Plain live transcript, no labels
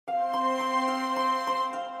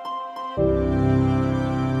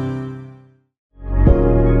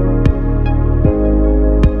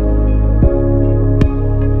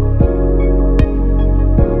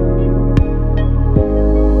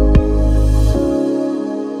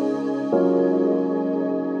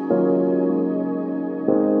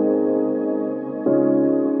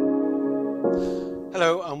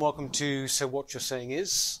and welcome to So What You're Saying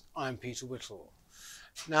Is. I'm Peter Whittle.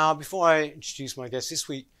 Now, before I introduce my guest this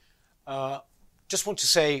week, just want to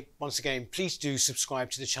say once again, please do subscribe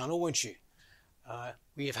to the channel, won't you?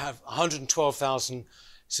 We have 112,000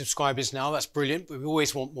 subscribers now. That's brilliant, but we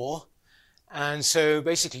always want more. And so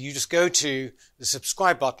basically you just go to the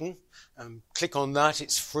subscribe button and click on that.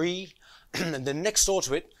 It's free. And then next door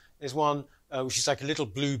to it, there's one which is like a little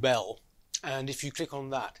blue bell. And if you click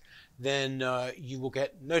on that, then you will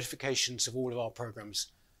get notifications of all of our programs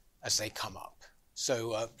as they come up.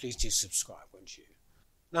 So please do subscribe, won't you?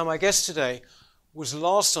 Now, my guest today was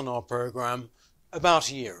last on our program about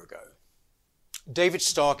a year ago. David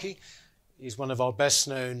Starkey is one of our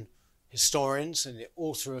best-known historians and the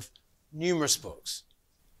author of numerous books.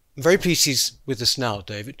 I'm very pleased he's with us now,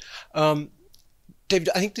 David. David,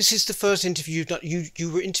 I think this is the first interview you've done.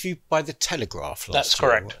 You were interviewed by The Telegraph last year. That's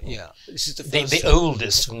correct. Yeah. This is the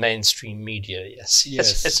oldest of mainstream media, yes.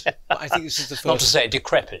 Yes. I think this is the first. Not to say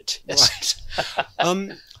decrepit. Yes.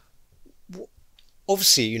 Right.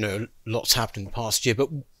 Obviously, lots happened in the past year, but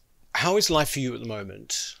how is life for you at the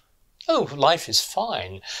moment? Oh, life is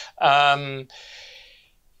fine.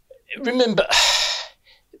 Remember,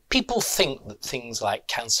 people think that things like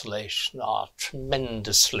cancellation are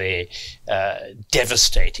tremendously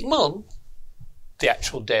devastating. Well, the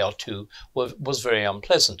actual day or two was very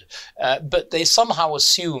unpleasant. But they somehow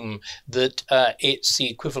assume that it's the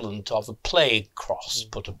equivalent of a plague cross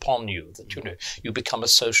put upon you, that, you become a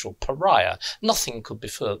social pariah. Nothing could be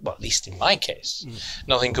further, well, at least in my case,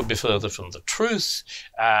 nothing could be further from the truth.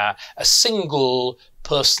 A single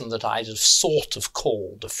person that I'd have sort of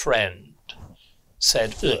called a friend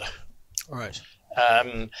said, ugh. Right.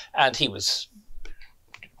 And he was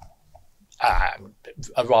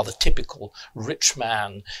a rather typical rich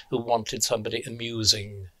man who wanted somebody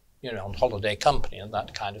amusing, on holiday company and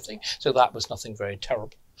that kind of thing. So that was nothing very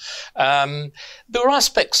terrible. There are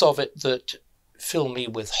aspects of it that fill me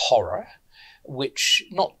with horror, which,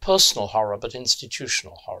 not personal horror, but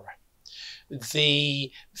institutional horror.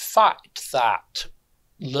 The fact that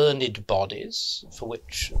learned bodies, for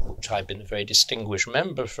which I've been a very distinguished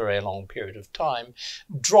member for a long period of time,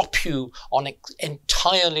 drop you on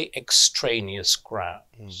entirely extraneous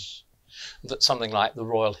grounds. That something like the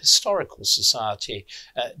Royal Historical Society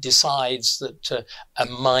decides that a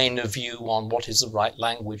minor view on what is the right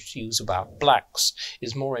language to use about blacks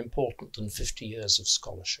is more important than 50 years of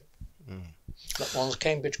scholarship. That one's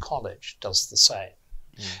Cambridge College does the same.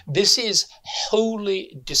 This is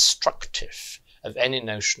wholly destructive of any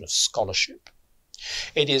notion of scholarship.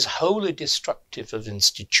 It is wholly destructive of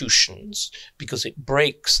institutions because it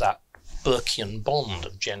breaks that Burkean bond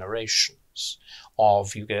of generations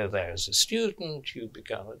of you go there as a student, you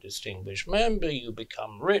become a distinguished member, you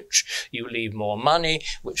become rich, you leave more money,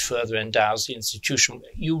 which further endows the institution.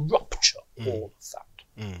 You rupture all of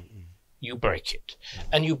that. You break it.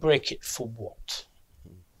 And you break it for what?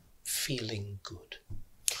 Feeling good.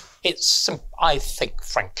 I think,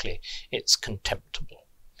 frankly, it's contemptible.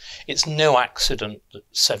 It's no accident that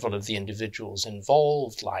several of the individuals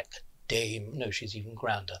involved, like she's even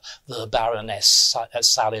grander, the Baroness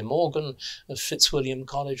Sally Morgan of Fitzwilliam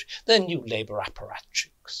College, they're New Labour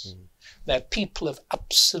apparatchiks. They're people of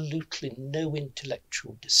absolutely no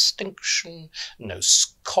intellectual distinction, no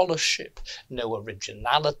scholarship, no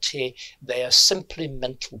originality. They are simply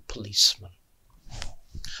mental policemen.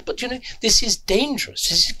 But, this is dangerous.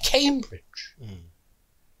 This is Cambridge.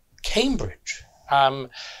 Cambridge.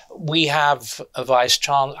 We have a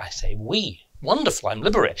vice-chancellor. I say we. Wonderful. I'm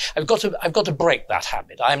liberated. I've got to break that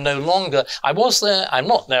habit. I was there. I'm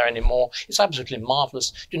not there anymore. It's absolutely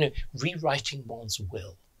marvelous. Rewriting one's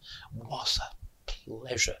will was a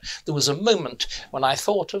pleasure. There was a moment when I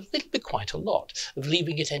thought of, it'll be quite a lot, of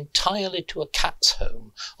leaving it entirely to a cat's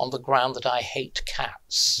home on the ground that I hate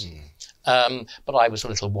cats. But I was a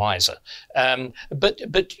little wiser. But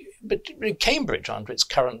Cambridge, under its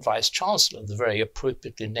current vice-chancellor, the very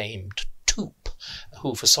appropriately named Toop,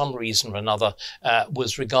 who for some reason or another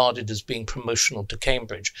was regarded as being promotional to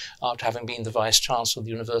Cambridge after having been the vice-chancellor of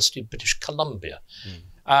the University of British Columbia,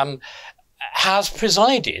 has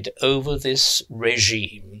presided over this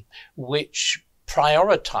regime which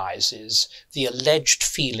prioritizes the alleged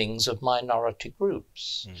feelings of minority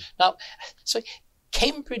groups. Now, so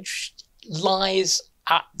Cambridge lies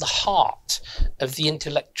at the heart of the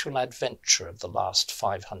intellectual adventure of the last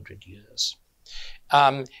 500 years.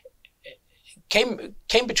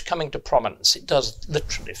 Cambridge coming to prominence, it does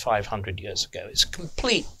literally 500 years ago. It's a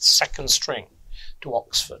complete second string to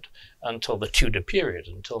Oxford until the Tudor period,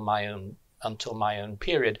 until my own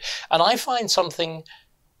period. And I find something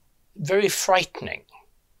very frightening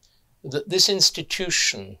that this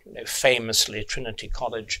institution, famously Trinity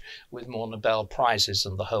College with more Nobel Prizes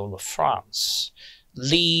than the whole of France,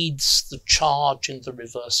 leads the charge in the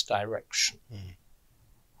reverse direction.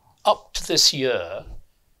 Up to this year,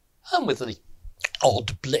 and with the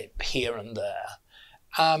odd blip here and there,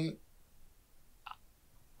 I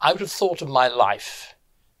would have thought of my life,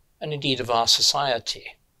 and indeed of our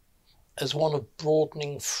society, as one of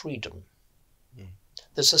broadening freedom.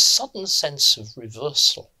 There's a sudden sense of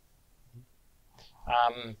reversal.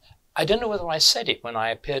 I don't know whether I said it when I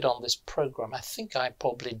appeared on this program. I think I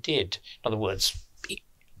probably did. In other words,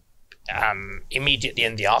 immediately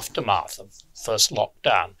in the aftermath of first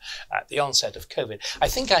lockdown, at the onset of COVID, I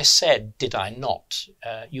think I said, did I not?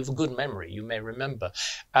 You have a good memory, you may remember.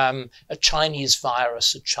 A Chinese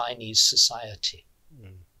virus, a Chinese society.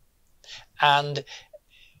 And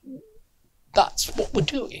that's what we're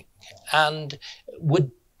doing. And we're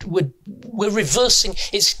reversing,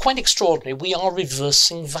 it's quite extraordinary, we are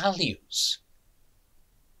reversing values.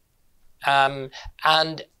 And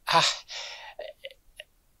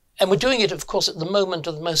we're doing it, of course, at the moment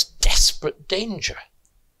of the most desperate danger.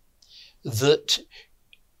 That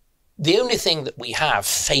the only thing that we have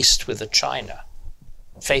faced with China,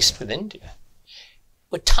 faced with India,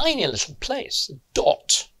 we're a tiny little place, a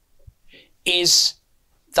dot, is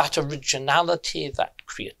that originality, that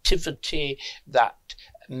creativity, that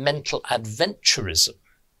mental adventurism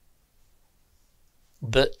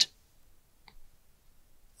that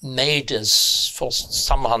made us for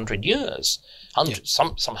some 100 years,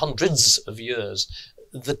 some hundreds of years,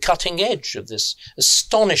 the cutting edge of this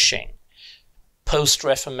astonishing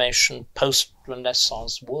post-Reformation,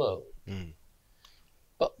 post-Renaissance world.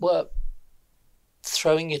 But we're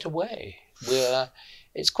throwing it away.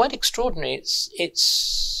 It's quite extraordinary. It's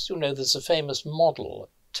there's a famous model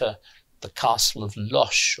at the castle of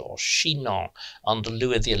Loches or Chinon under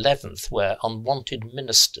Louis XI, where unwanted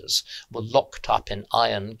ministers were locked up in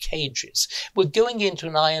iron cages. We're going into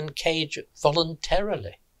an iron cage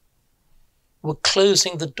voluntarily. We're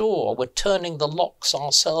closing the door. We're turning the locks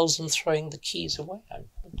ourselves and throwing the keys away.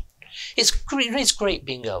 It's great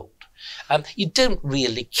being old. You don't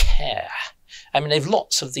really care. I mean, they've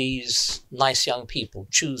lots of these nice young people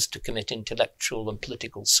choose to commit intellectual and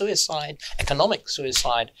political suicide, economic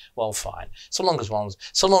suicide. Well, fine. So long as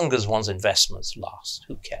one's investments last,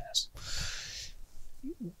 who cares?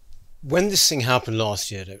 When this thing happened last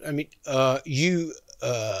year, I mean, you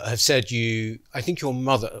have said I think your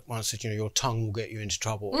mother once said, your tongue will get you into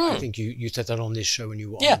trouble. I think you said that on this show when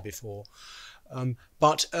you were on before.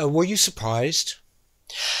 But were you surprised?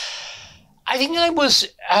 I think I was.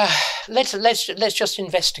 Let's just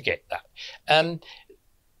investigate that.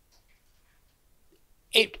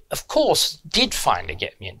 It, of course, did finally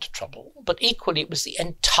get me into trouble, but equally it was the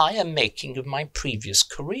entire making of my previous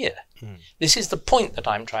career. This is the point that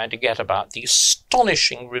I'm trying to get about the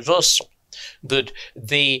astonishing reversal. That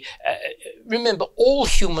remember, all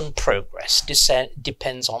human progress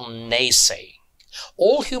depends on naysaying.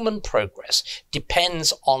 All human progress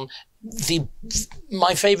depends on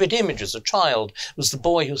my favorite image as a child was the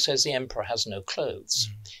boy who says the emperor has no clothes.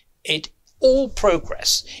 All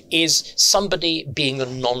progress is somebody being a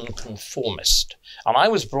nonconformist. And I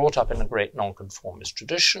was brought up in a great nonconformist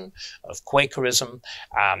tradition of Quakerism.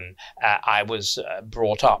 I was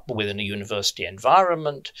brought up within a university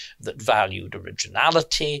environment that valued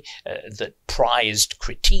originality, that prized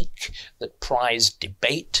critique, that prized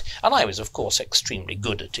debate. And I was, of course, extremely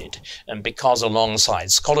good at it. And because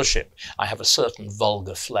alongside scholarship, I have a certain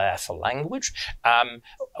vulgar flair for language,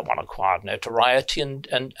 one acquired notoriety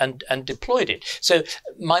and deployed it. So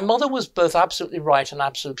my mother was both absolutely right and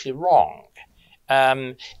absolutely wrong.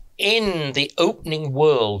 In the opening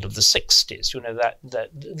world of the 60s,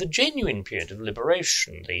 the genuine period of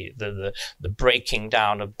liberation, the breaking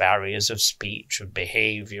down of barriers of speech, of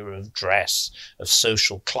behavior, of dress, of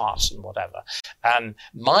social class, and whatever,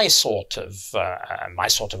 my sort of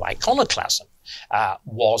iconoclasm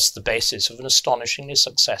was the basis of an astonishingly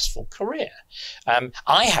successful career.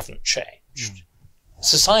 I haven't changed.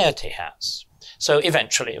 Society has. So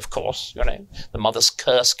eventually, of course, the mother's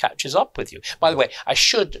curse catches up with you. By the way, I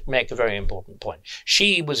should make a very important point.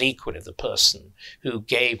 She was equally the person who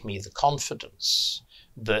gave me the confidence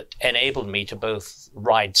that enabled me to both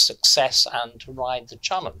ride success and to ride the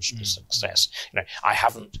challenge to success. I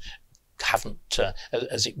haven't,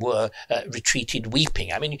 as it were, retreated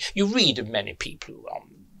weeping. I mean, you read of many people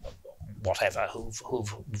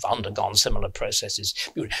who've undergone similar processes,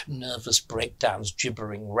 nervous breakdowns,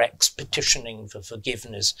 gibbering wrecks, petitioning for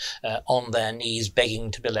forgiveness on their knees,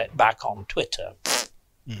 begging to be let back on Twitter.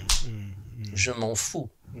 Je m'en fous.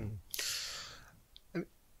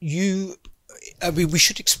 we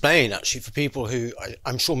should explain, actually, for people who,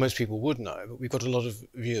 I'm sure most people would know, but we've got a lot of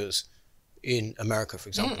viewers in America, for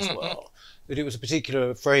example, as well, that it was a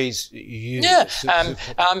particular phrase you used. Yeah,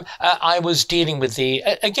 I was dealing with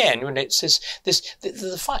again, it's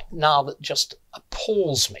the fact now that just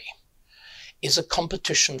appalls me is a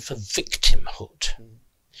competition for victimhood.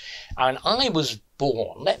 And I was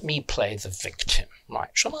born, let me play the victim, right?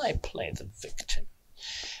 Shall I play the victim?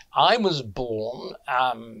 I was born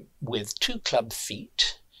with 2 club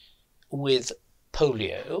feet, with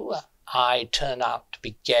polio. I turn out to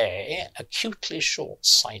be gay, acutely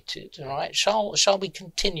short-sighted, right? Shall we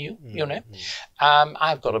continue, you know?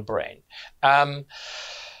 I've got a brain.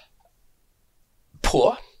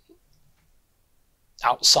 Poor,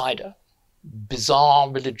 outsider, bizarre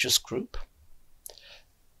religious group,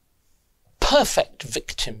 perfect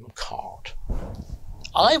victim card.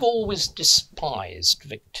 I've always despised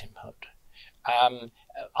victimhood.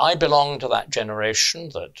 I belong to that generation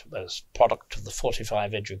that was product of the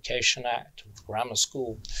 45 Education Act, of the grammar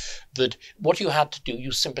school, that what you had to do,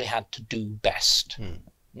 you simply had to do best.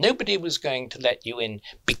 Nobody was going to let you in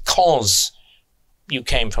because you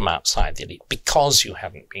came from outside the elite, because you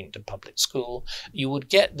hadn't been to public school. You would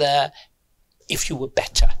get there if you were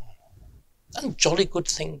better. And jolly good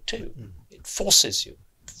thing too. It forces you,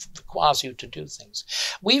 requires you to do things.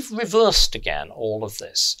 We've reversed again all of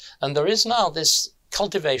this, and there is now this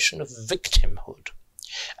cultivation of victimhood.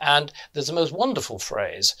 And there's the most wonderful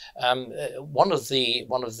phrase. One of the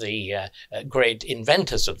great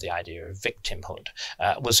inventors of the idea of victimhood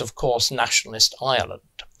was, of course, nationalist Ireland.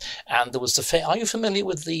 And there was are you familiar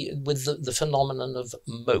with the phenomenon of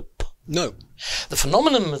mope? No. The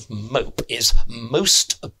phenomenon of mope is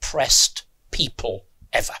most oppressed people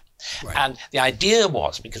ever. Right. And the idea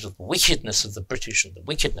was, because of the wickedness of the British and the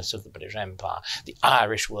wickedness of the British Empire, the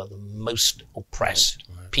Irish were the most oppressed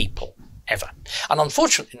people ever. And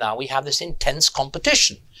unfortunately now we have this intense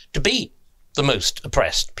competition to be the most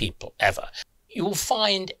oppressed people ever. You will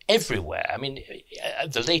find everywhere, I mean,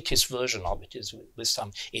 the latest version of it is with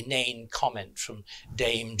some inane comment from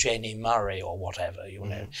Dame Jenny Murray or whatever, you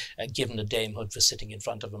know, given a damehood for sitting in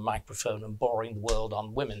front of a microphone and boring the world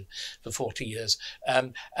on women for 40 years,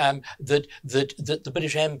 that the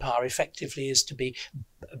British Empire effectively is to be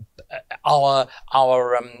our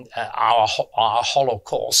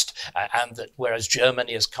Holocaust, and that whereas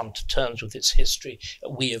Germany has come to terms with its history,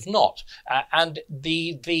 we have not. And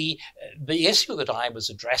the issue that I was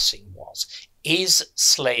addressing was: is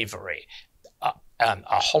slavery a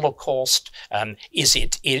Holocaust? Is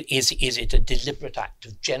it a deliberate act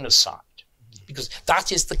of genocide? Because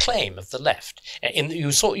that is the claim of the left.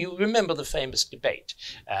 You remember the famous debate,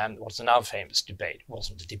 what's the now famous debate? It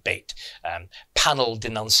wasn't a debate, panel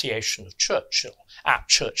denunciation of Churchill at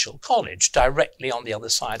Churchill College, directly on the other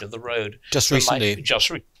side of the road. Just recently. Just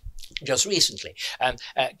recently.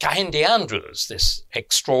 Kehinde Andrews, this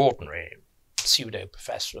extraordinary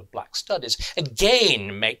pseudo-professor of black studies,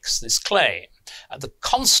 again makes this claim. The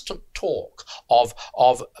constant talk of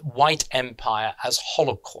white empire as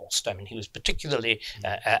Holocaust. I mean, he was particularly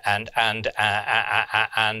and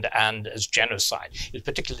as genocide. He was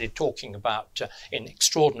particularly talking about, in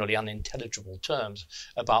extraordinarily unintelligible terms,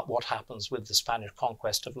 about what happens with the Spanish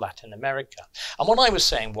conquest of Latin America. And what I was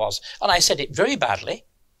saying was, and I said it very badly,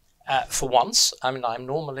 for once. I mean, I'm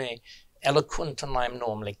normally eloquent and I'm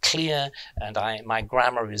normally clear, and my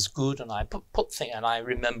grammar is good, and I put things and I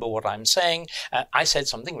remember what I'm saying. I said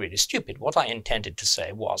something really stupid. What I intended to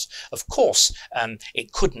say was, of course,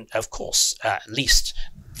 it couldn't, of course, at least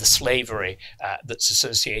the slavery that's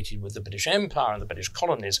associated with the British Empire and the British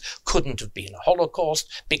colonies couldn't have been a Holocaust,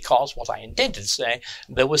 because what I intended to say,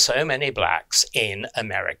 there were so many blacks in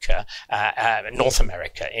America, North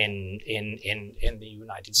America, in the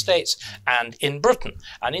United States and in Britain.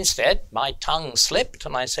 And instead, my tongue slipped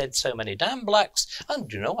and I said so many damn blacks.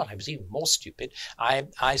 And you know what? I was even more stupid.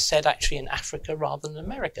 I said actually in Africa rather than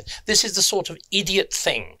America. This is the sort of idiot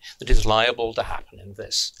thing that is liable to happen in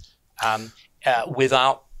this.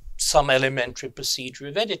 Without some elementary procedure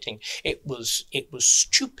of editing. It was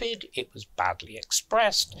stupid. It was badly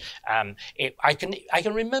expressed. I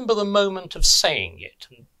can remember the moment of saying it,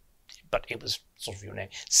 but it was sort of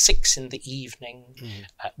 6 p.m.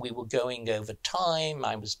 We were going over time.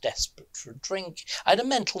 I was desperate for a drink. I had a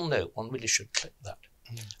mental note. One really should clip that.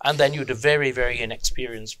 And then you had a very, very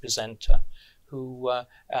inexperienced presenter who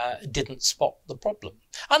didn't spot the problem.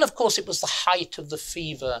 And of course, it was the height of the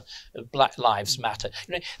fever of Black Lives Matter.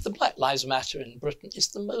 The Black Lives Matter in Britain is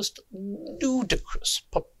the most ludicrous,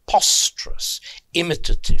 preposterous,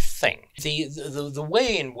 imitative thing. The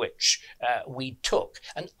way in which we took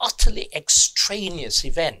an utterly extraneous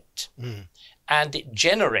event and it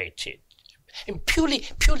generated in purely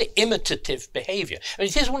imitative behavior. I mean,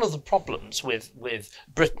 it is one of the problems with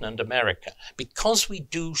Britain and America. Because we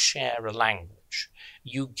do share a language,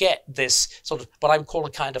 you get this sort of what I would call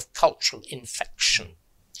a kind of cultural infection.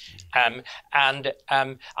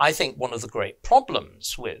 I think one of the great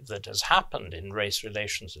problems that has happened in race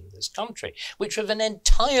relations in this country, which are of an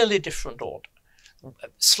entirely different order.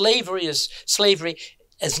 Slavery has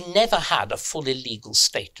never had a fully legal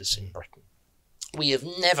status in Britain. We have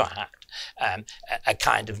never had a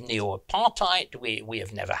kind of neo-apartheid. We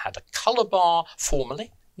have never had a colour bar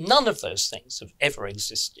formally. None of those things have ever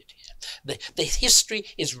existed here. The history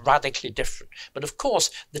is radically different. But of course,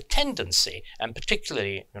 the tendency, and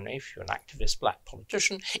particularly if you're an activist black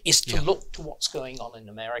politician, is to look to what's going on in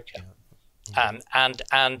America. And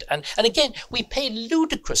again, we pay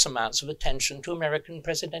ludicrous amounts of attention to American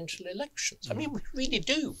presidential elections. I mean, we really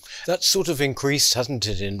do. That's sort of increased, hasn't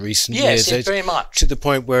it, in recent years? Yes, very much. To the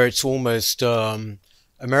point where it's almost...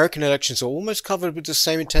 American elections are almost covered with the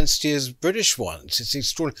same intensity as British ones. It's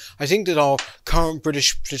extraordinary. I think that our current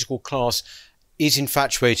British political class is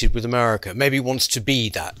infatuated with America. Maybe wants to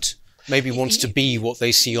be that. Maybe wants to be what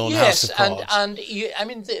they see on House of Cards. I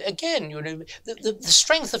mean, again, the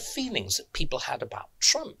strength of feelings that people had about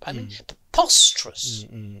Trump. I mean, preposterous.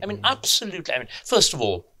 I mean, absolutely. I mean, first of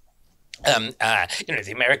all,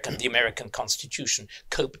 the American Constitution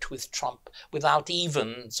coped with Trump without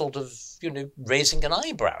even sort of raising an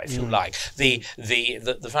eyebrow, if you like. The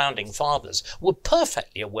founding fathers were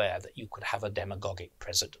perfectly aware that you could have a demagogic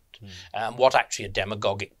president. What actually a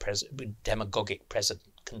demagogic president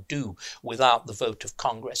can do without the vote of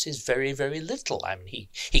Congress is very, very little. I mean,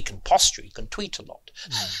 he can posture, he can tweet a lot,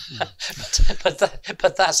 but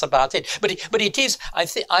that's about it. But it is, I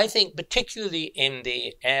think, particularly in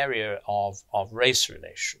the area of race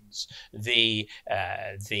relations, the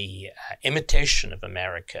imitation of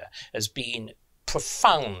America has been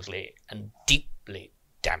profoundly and deeply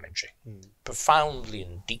damaging. Profoundly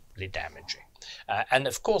and deeply damaging. And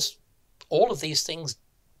of course, all of these things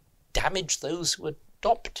damage those who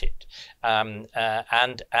adopt it, and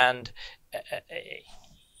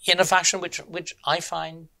in a fashion which I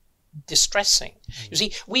find distressing. You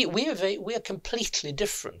see, we are completely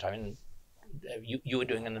different. I mean, you were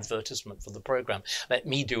doing an advertisement for the program. Let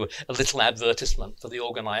me do a little advertisement for the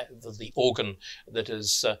organ that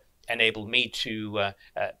has enabled me to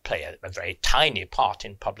play a very tiny part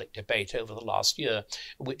in public debate over the last year,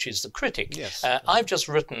 which is The Critic. Yes. I've just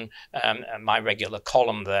written my regular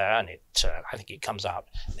column there, and I think it comes out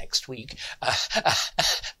next week.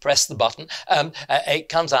 Press the button. It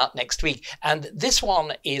comes out next week. And this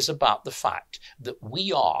one is about the fact that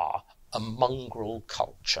we are a mongrel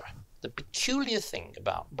culture. The peculiar thing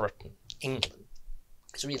about Britain, England,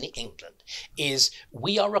 it's really England, is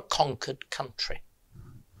we are a conquered country.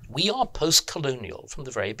 We are post-colonial from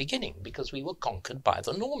the very beginning because we were conquered by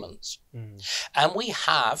the Normans. And we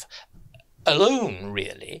have alone,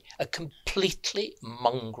 really, a completely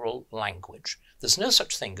mongrel language. There's no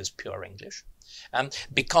such thing as pure English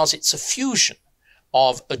because it's a fusion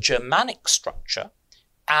of a Germanic structure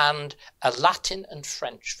and a Latin and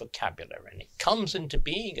French vocabulary. And it comes into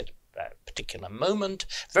being at a particular moment.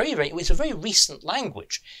 It's a very recent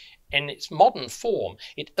language. In its modern form,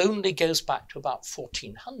 it only goes back to about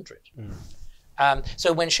 1400.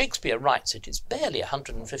 So when Shakespeare writes it, it's barely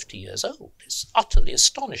 150 years old. It's utterly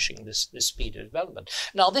astonishing, this speed of development.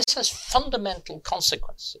 Now, this has fundamental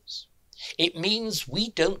consequences. It means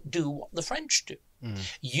we don't do what the French do.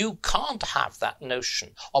 You can't have that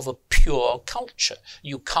notion of a pure culture.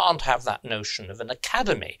 You can't have that notion of an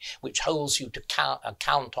academy which holds you to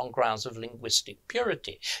account on grounds of linguistic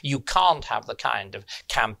purity. You can't have the kind of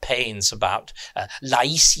campaigns about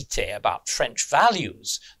laïcité, about French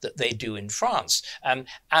values that they do in France. And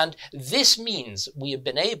this means we have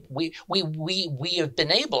been able,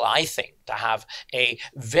 I think, to have a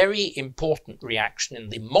very important reaction in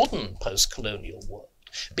the modern post-colonial world.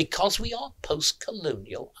 Because we are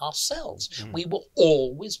post-colonial ourselves. We were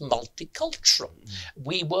always multicultural.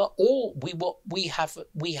 We have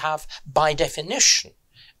by definition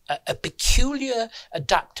a peculiar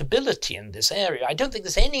adaptability in this area. I don't think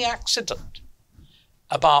there's any accident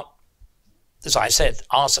about, as I said,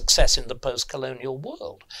 our success in the post-colonial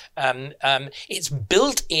world. It's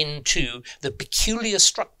built into the peculiar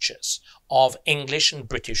structures of English and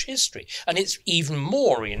British history. And it's even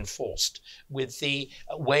more reinforced with the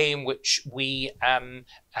way in which we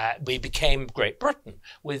became Great Britain,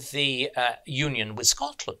 with the union with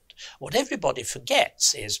Scotland. What everybody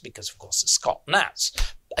forgets is, because of course the Scott Nats,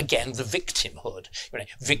 again, the victimhood,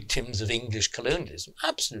 victims of English colonialism,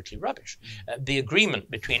 absolutely rubbish. The agreement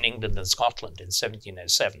between England and Scotland in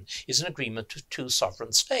 1707 is an agreement of two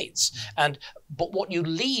sovereign states. But what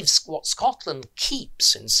Scotland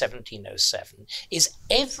keeps in 1707 is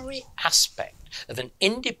every aspect of an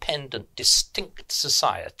independent, distinct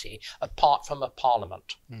society apart from a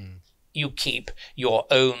parliament. You keep your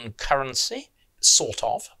own currency, sort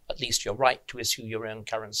of, at least your right to issue your own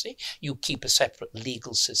currency. You keep a separate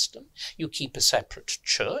legal system. You keep a separate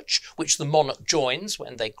church, which the monarch joins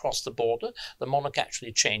when they cross the border. The monarch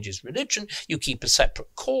actually changes religion. You keep a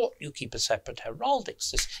separate court. You keep a separate heraldic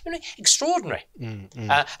system. Extraordinary.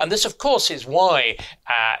 And this, of course, is why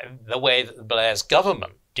the way that Blair's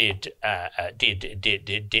government did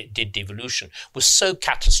devolution was so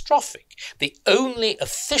catastrophic. The only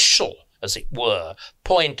official, as it were,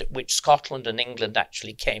 point at which Scotland and England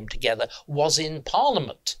actually came together was in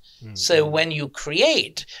Parliament. So when you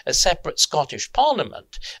create a separate Scottish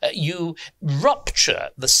Parliament, you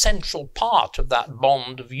rupture the central part of that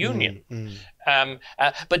bond of union.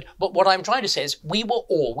 But what I'm trying to say is we were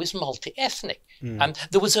always multi-ethnic.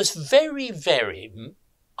 There was this very, very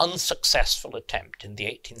unsuccessful attempt in the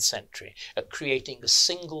 18th century at creating a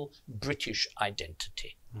single British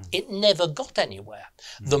identity. It never got anywhere.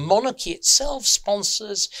 The monarchy itself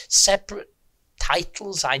sponsors separate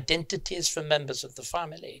titles, identities for members of the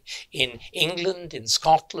family in England, in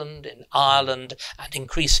Scotland, in Ireland, and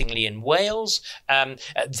increasingly in Wales.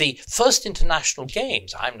 The first international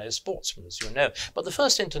games, I'm no sportsman, as you know, but the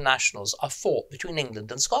first internationals are fought between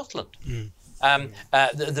England and Scotland.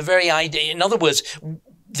 The very idea, in other words,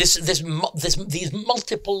 these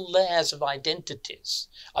multiple layers of identities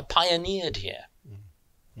are pioneered here.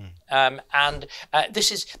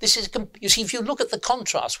 This is you see, if you look at the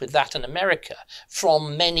contrast with that in America,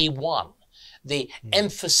 from many one, the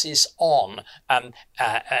emphasis on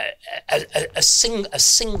a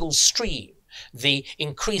single stream, the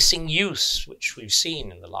increasing use, which we've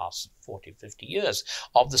seen in the last 40, 50 years,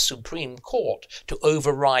 of the Supreme Court to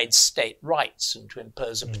override state rights and to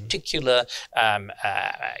impose a particular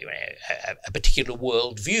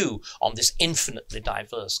worldview on this infinitely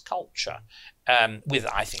diverse culture, with,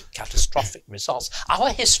 I think, catastrophic results. Our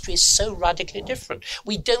history is so radically different.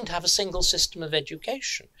 We don't have a single system of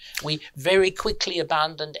education. We very quickly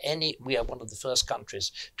abandoned we are one of the first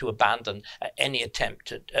countries to abandon any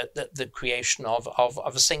attempt at the creation of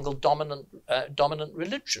a single dominant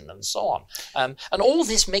religion and so on. And all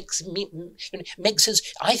this makes us,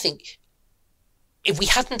 I think, if we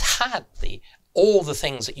hadn't had all the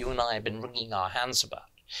things that you and I have been wringing our hands about,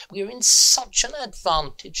 we are in such an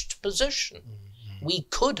advantaged position. We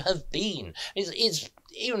could have been.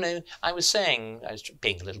 I was saying, I was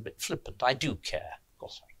being a little bit flippant. I do care. Of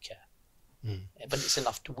course I care. But it's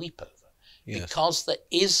enough to weep over. Yes. Because there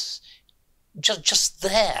is just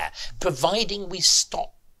there, providing we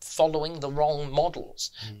stop following the wrong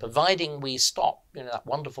models, providing we stop, that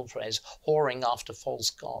wonderful phrase, whoring after false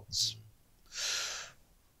gods.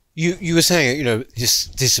 You were saying,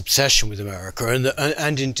 this obsession with America,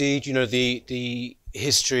 and indeed, the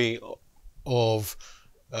history of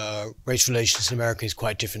race relations in America is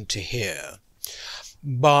quite different to here.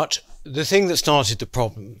 But the thing that started the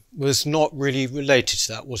problem was not really related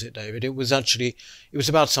to that, was it, David? It was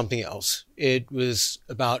about something else. It was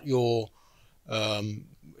about your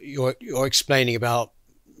explaining about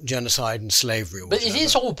genocide and slavery. But it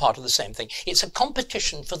is all part of the same thing. It's a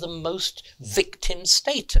competition for the most victim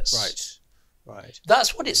status. Right.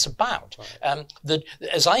 That's what it's about. Right.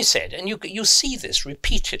 As I said, and you see this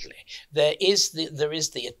repeatedly, there is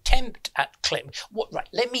the attempt at claim.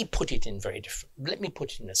 Let me put it in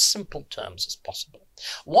as simple terms as possible.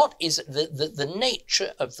 What is the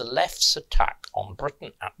nature of the left's attack on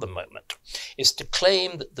Britain at the moment is to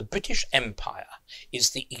claim that the British Empire is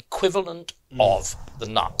the equivalent of the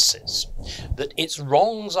Nazis, that its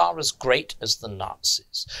wrongs are as great as the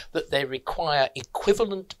Nazis, that they require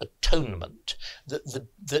equivalent atonement,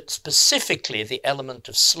 that specifically the element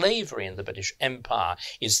of slavery in the British Empire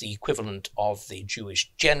is the equivalent of the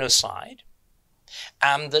Jewish genocide,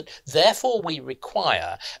 and that therefore we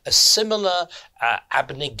require a similar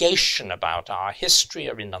abnegation about our history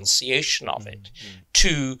or enunciation of it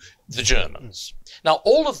to the Germans. Now,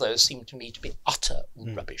 all of those seem to me to be utter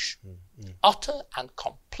rubbish. Utter and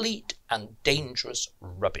complete and dangerous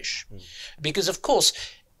rubbish. Because, of course,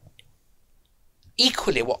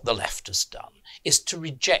 equally what the left has done is to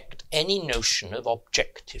reject any notion of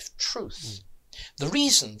objective truth. The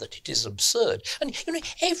reason that it is absurd, and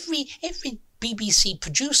every BBC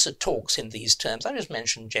producer talks in these terms. I just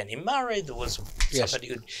mentioned Jenny Murray. There was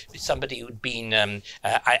somebody who'd been,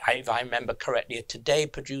 if I remember correctly, a Today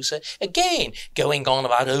producer, again going on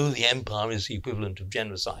about, the empire is the equivalent of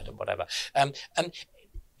genocide or whatever.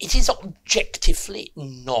 It is objectively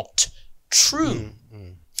not true.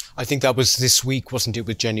 I think that was this week, wasn't it,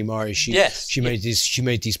 with Jenny Murray? She made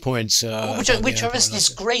these points, which are a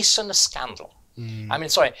disgrace and a scandal. I mean,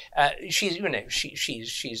 sorry,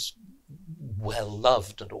 she's well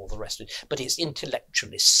loved and all the rest of it, but it's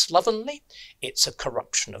intellectually slovenly. It's a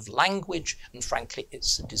corruption of language, and frankly,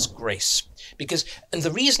 it's a disgrace. And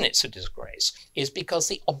the reason it's a disgrace is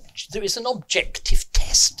because there is an objective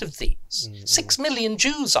test of these. 6 million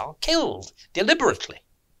Jews are killed deliberately.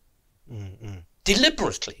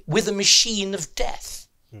 Deliberately, with a machine of death,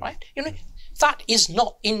 right? That is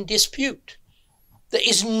not in dispute. There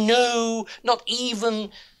is not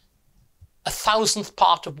even 1,000th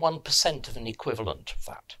part of 1% of an equivalent of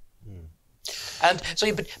that. And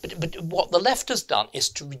so, but what the left has done is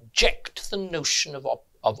to reject the notion of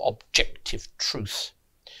objective truth.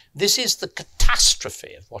 This is the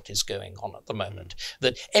catastrophe of what is going on at the moment,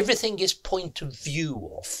 that everything is point of view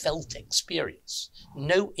or felt experience.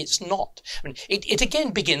 No, it's not. I mean, it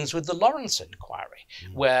again begins with the Lawrence inquiry,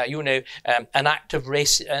 where, an act of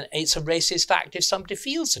race, it's a racist act if somebody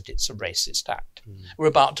feels that it's a racist act. We're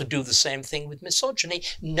about to do the same thing with misogyny.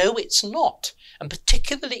 No, it's not. And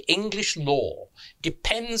particularly English law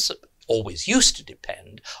always used to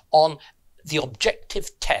depend, on the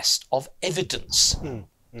objective test of evidence.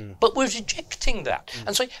 But we're rejecting that.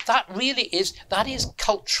 And so that is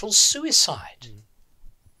cultural suicide.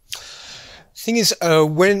 Thing is,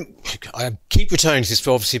 when I keep returning to this,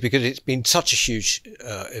 obviously, because it's been such a huge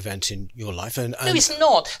event in your life. And no, it's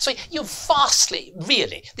not. So you're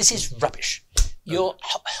this is rubbish. You're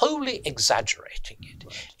wholly exaggerating it.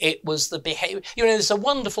 Right. It was the behavior. There's a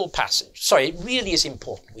wonderful passage. Sorry, it really is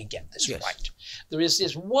important we get this right. There is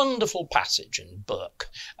this wonderful passage in Burke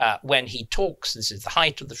when he talks, this is the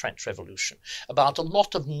height of the French Revolution, about a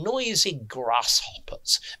lot of noisy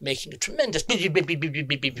grasshoppers making a tremendous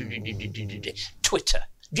twitter.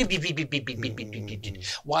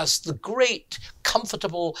 Whilst the great,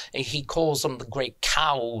 comfortable, he calls them the great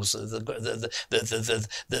cows, the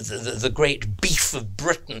great beef of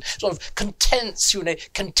Britain, sort of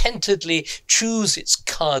contentedly chews its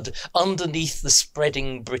cud underneath the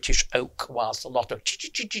spreading British oak, whilst a lot of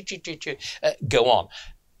go on.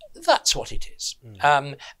 That's what it is,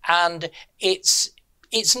 and it's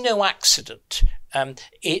no accident.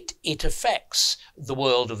 It affects the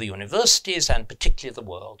world of the universities, and particularly the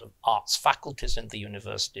world of arts faculties in the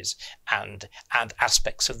universities, and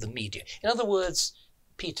aspects of the media. In other words,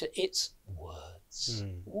 Peter, it's words.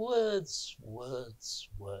 Words.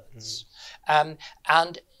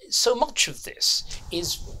 And so much of this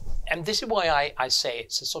is, and this is why I say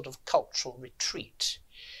it's a sort of cultural retreat.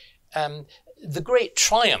 The great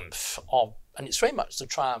triumph of, and it's very much the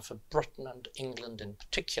triumph of Britain and England in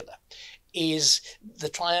particular, is the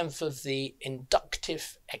triumph of the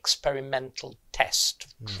inductive experimental test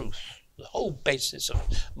of truth. The whole basis of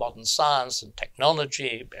modern science and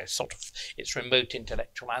technology, sort of its remote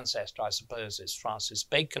intellectual ancestor, I suppose, is Francis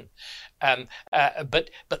Bacon. But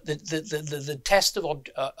the test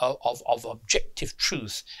of objective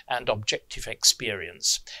truth and objective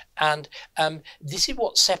experience. And this is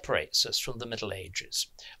what separates us from the Middle Ages,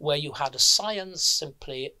 where you had a science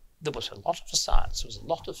simply. There was a lot of science, there was a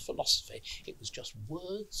lot of philosophy. It was just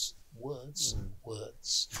words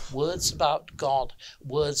about God,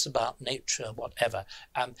 words about nature, whatever.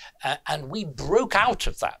 And we broke out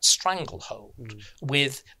of that stranglehold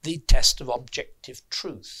with the test of objective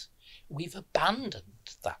truth. We've abandoned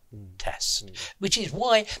that test, which is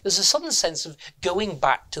why there's a sudden sense of going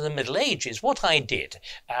back to the Middle Ages. What I did,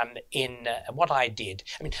 I mean,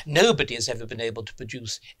 nobody has ever been able to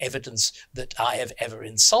produce evidence that I have ever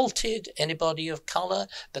insulted anybody of colour,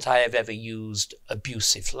 that I have ever used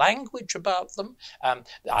abusive language about them.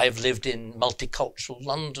 I have lived in multicultural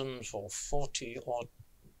London for 40 or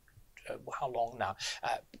how long now?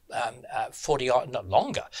 40 or not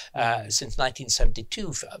longer, since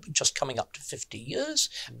 1972, just coming up to 50 years.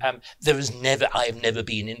 I have never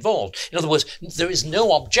been involved. In other words, there is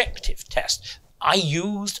no objective test. I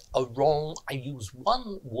used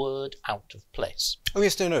one word out of place. Oh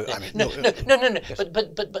yes, no. I mean, no. Yes.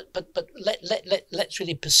 But let's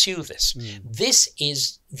really pursue this. This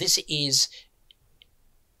is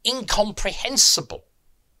incomprehensible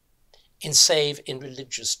in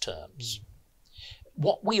religious terms.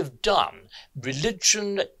 What we have done,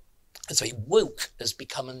 religion So woke has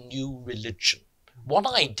become a new religion. What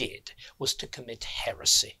I did was to commit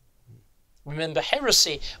heresy. Remember,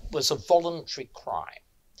 heresy was a voluntary crime.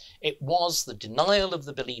 It was the denial of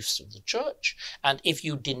the beliefs of the church, and if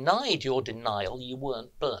you denied your denial, you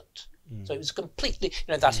weren't burnt. So it was completely,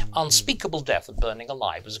 that unspeakable death of burning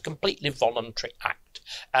alive was a completely voluntary act.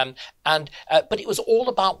 But it was all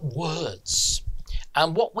about words.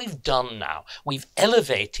 And what we've done now, we've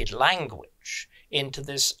elevated language into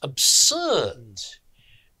this absurd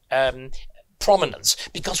prominence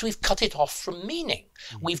because we've cut it off from meaning.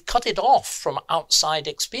 We've cut it off from outside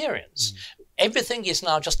experience. Everything is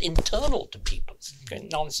now just internal to people,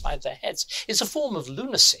 going on inside their heads. It's a form of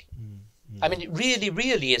lunacy. I mean, it really,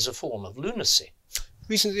 really is a form of lunacy.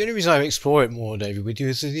 The only reason I explore it more, David, with you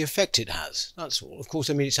is the effect it has. That's all. Of course,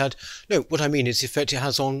 I mean, what I mean is the effect it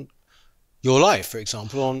has on your life, for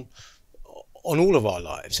example, on all of our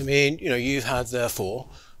lives. I mean, you've had, therefore,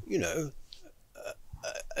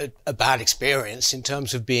 a bad experience in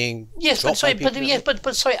terms of being but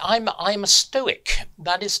sorry, I'm a Stoic.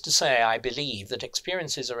 That is to say, I believe that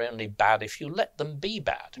experiences are only bad if you let them be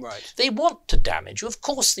bad. Right. They want to damage you. Of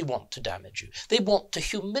course they want to damage you. They want to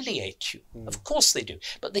humiliate you. Of course they do.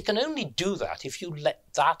 But they can only do that if you let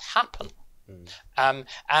that happen.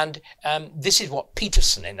 This is what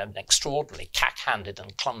Peterson, in an extraordinarily cack-handed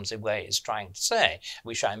and clumsy way, is trying to say.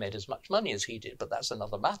 Wish I made as much money as he did, but that's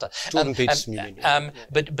another matter. Jordan Peterson, you mean?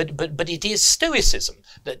 But it is Stoicism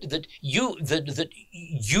that the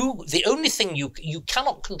only thing you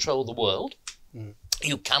cannot control the world.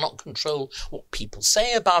 You cannot control what people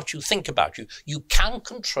say about you, think about you. You can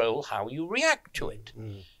control how you react to it,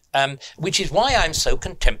 which is why I'm so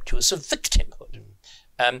contemptuous of victimhood.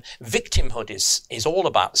 Victimhood is all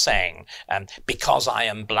about saying, because I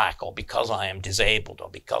am black, or because I am disabled,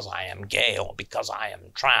 or because I am gay, or because I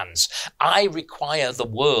am trans, I require the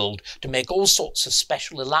world to make all sorts of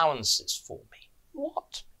special allowances for me.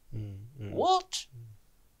 What? What?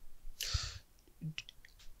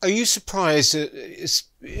 Are you surprised in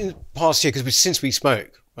the past year, because since we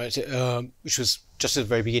spoke, right, which was just at the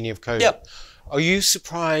very beginning of COVID, Yep. Are you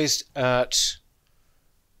surprised at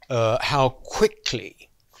how quickly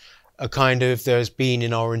there's been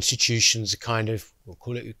in our institutions a kind of, we'll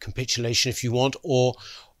call it a capitulation if you want, or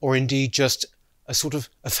indeed just a sort of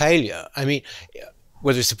a failure? I mean,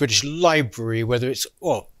 whether it's the British Library, whether it's,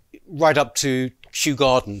 right up to Kew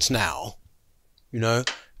Gardens now, the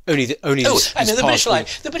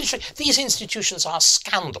British, these institutions are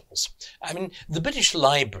scandals. I mean, the British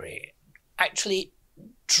Library actually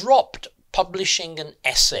dropped publishing an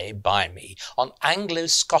essay by me on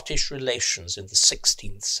Anglo-Scottish relations in the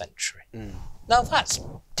 16th century. Now that's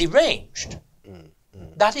deranged.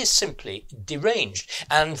 That is simply deranged.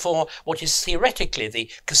 And for what is theoretically the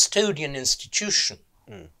custodian institution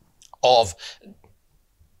of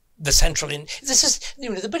the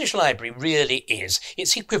the British Library really is,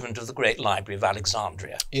 it's the equivalent of the Great Library of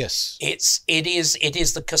Alexandria. Yes. It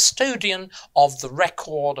is the custodian of the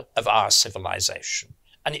record of our civilization.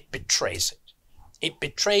 And it betrays it. It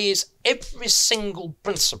betrays every single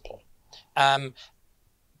principle.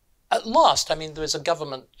 At last, I mean, there is the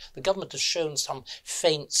government has shown some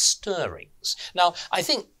faint stirrings. Now, I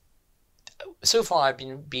think, so far I've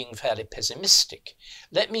been being fairly pessimistic.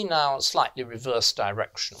 Let me now slightly reverse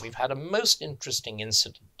direction. We've had a most interesting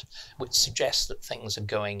incident which suggests that things are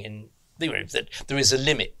going in, that there is a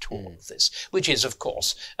limit to all of this, which is, of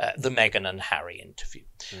course, the Meghan and Harry interview.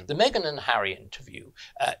 The Meghan and Harry interview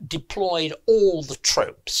deployed all the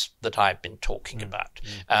tropes that I've been talking about.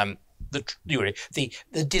 The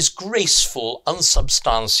disgraceful,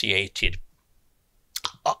 unsubstantiated,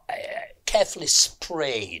 carefully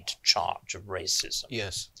sprayed charge of racism.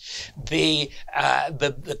 Yes. The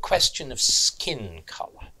question of skin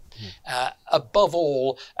colour. Above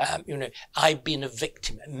all, I've been a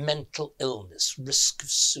victim of mental illness, risk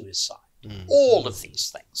of suicide, all of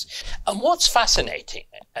these things. And what's fascinating,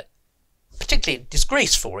 particularly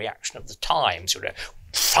disgraceful reaction of the Times,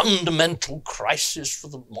 fundamental crisis for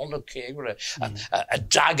the monarchy, a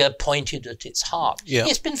dagger pointed at its heart. Yeah.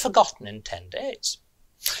 It's been forgotten in 10 days.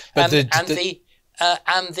 But in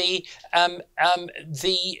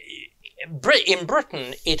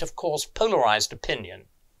Britain, it of course polarised opinion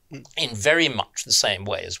in very much the same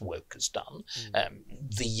way as woke has done.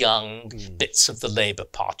 The young bits of the Labour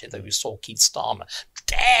Party, though we saw Keith Starmer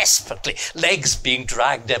desperately, legs being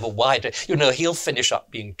dragged ever wider. You know, he'll finish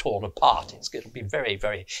up being torn apart. It'll be very,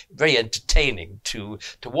 very, very entertaining to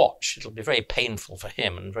watch. It'll be very painful for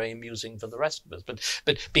him and very amusing for the rest of us.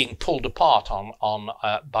 But being pulled apart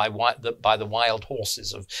by the wild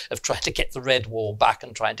horses of trying to get the Red Wall back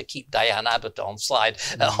and trying to keep Diane Abbott on side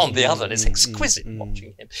on the other. It's exquisite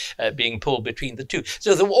watching him being pulled between the two.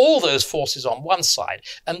 So there were all those forces on one side,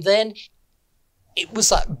 and then it was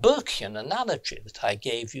that Burkean analogy that I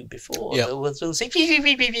gave you before. Yeah. There was those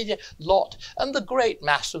lot, and the great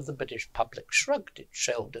mass of the British public shrugged its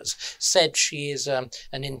shoulders, said she is an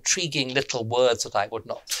intriguing little word that I would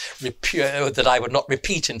not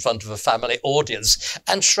repeat in front of a family audience,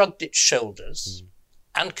 and shrugged its shoulders.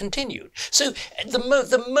 And continued. So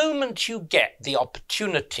the moment you get the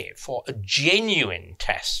opportunity for a genuine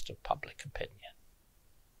test of public opinion,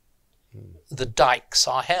 the dikes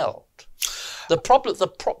are held. The problem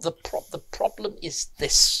is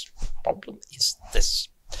this.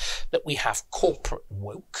 That we have corporate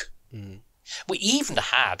woke. We even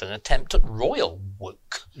had an attempt at royal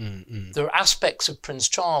woke. There are aspects of Prince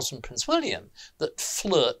Charles and Prince William that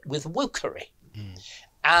flirt with wokery.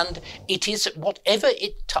 And it is, whatever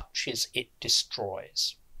it touches, it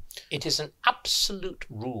destroys. It is an absolute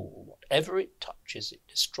rule. Whatever it touches, it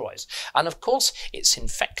destroys. And of course, it's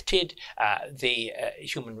infected the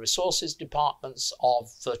human resources departments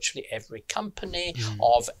of virtually every company,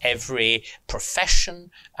 of every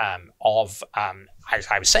profession, as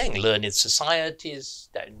I was saying, learned societies,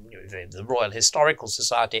 the Royal Historical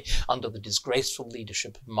Society, under the disgraceful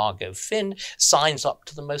leadership of Margot Finn, signs up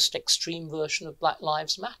to the most extreme version of Black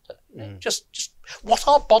Lives Matter. Just what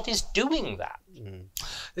are bodies doing that?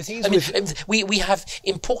 The thing is, we have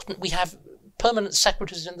permanent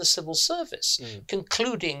secretaries in the civil service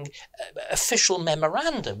concluding official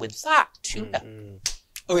memoranda with that.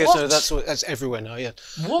 Oh yes, no, that's everywhere now. Yeah.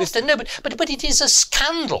 What? No, but it is a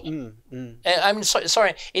scandal. I'm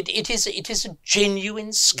sorry. It is a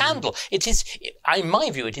genuine scandal. It is, in my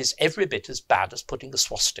view, it is every bit as bad as putting a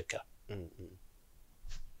swastika.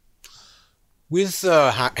 With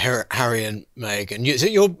Harry and Meghan,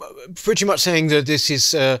 you're pretty much saying that this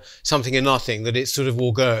is something and nothing, that it's sort of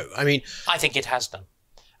all go. I mean, I think it has done.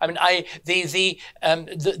 I mean, the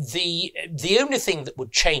only thing that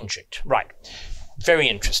would change it, right? Very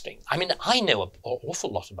interesting. I mean, I know an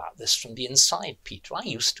awful lot about this from the inside, Peter. I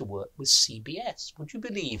used to work with CBS. Would you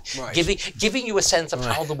believe? Right. Giving you a sense of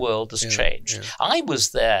how the world has changed. Yeah. I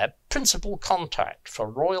was their principal contact for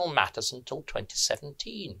royal matters until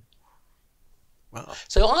 2017. Wow.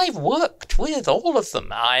 So I've worked with all of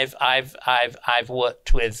them. I've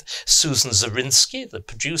worked with Susan Zarinsky, the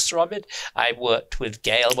producer of it. I worked with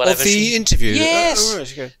Gail, whatever. Of the interview. Yes.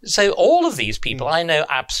 Right, okay. So all of these people I know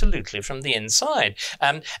absolutely from the inside.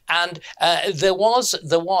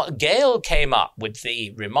 Gail came up with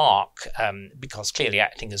the remark, because clearly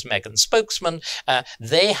acting as Meghan's spokesman,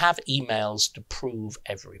 they have emails to prove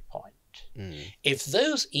every point. If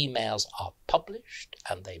those emails are published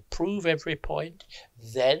and they prove every point,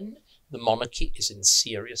 then the monarchy is in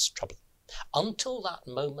serious trouble. Until that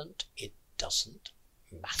moment, it doesn't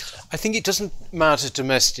matter. I think it doesn't matter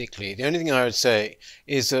domestically. The only thing I would say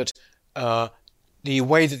is that the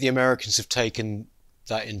way that the Americans have taken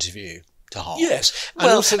that interview to heart. Yes, and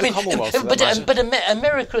also the Commonwealth. But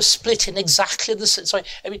America is split in exactly the same. Sorry,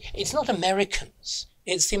 I mean, it's not Americans.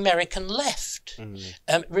 It's the American left.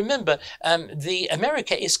 Remember, the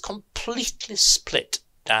America is completely split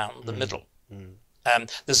down the middle.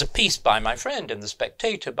 There's a piece by my friend in The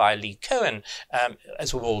Spectator by Lee Cohen,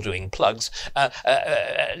 as we're all doing plugs,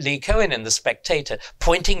 Lee Cohen in The Spectator,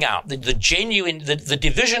 pointing out that the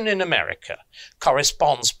division in America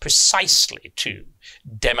corresponds precisely to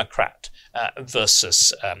Democrat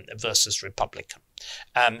versus Republican.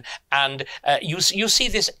 You see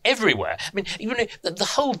this everywhere. I mean, the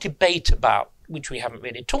whole debate about, which we haven't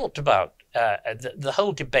really talked about, the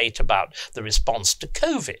whole debate about the response to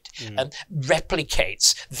COVID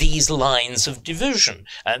replicates these lines of division.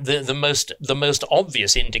 The most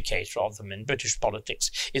obvious indicator of them in British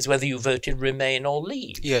politics is whether you voted Remain or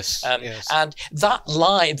Leave. Yes. And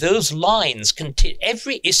those lines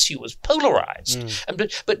every issue was polarized.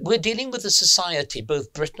 But we're dealing with a society,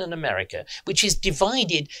 both Britain and America, which is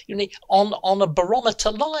divided, on a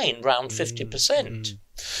barometer line round 50%.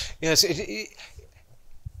 Yes.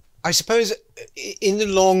 I suppose in the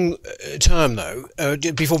long term, though,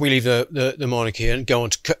 before we leave the monarchy and go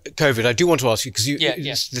on to COVID, I do want to ask you, because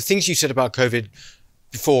the things you said about COVID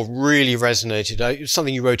before really resonated. It's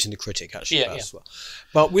something you wrote in The Critic, actually, as well.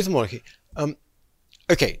 But with the monarchy,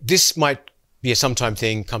 okay, this might be a sometime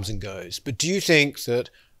thing, comes and goes. But do you think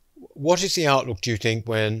that what is the outlook, do you think,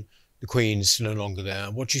 when the Queen's no longer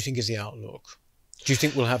there? What do you think is the outlook? Do you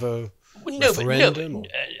think we'll have a referendum?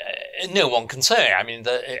 No one can say. I mean,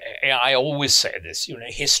 I always say this.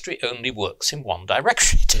 History only works in one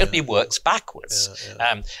direction. It only works backwards.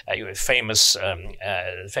 Famous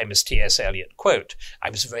T.S. Eliot quote: "I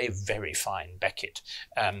was very, very fine Becket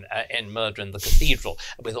in Murder in the Cathedral,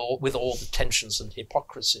 with all the tensions and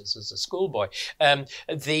hypocrisies as a schoolboy." I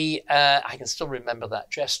can still remember that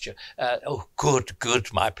gesture. Oh,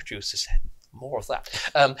 good, my producer said. More of that,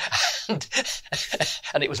 and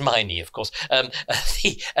it was Miney, of course.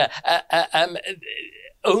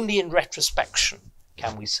 Only in retrospection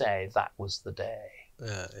can we say that was the day.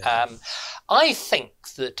 I think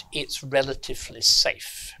that it's relatively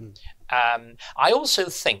safe. I also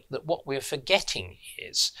think that what we're forgetting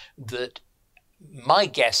is that my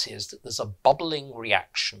guess is that there's a bubbling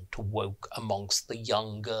reaction to woke amongst the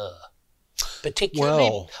younger,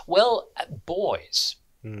 particularly boys.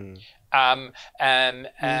 I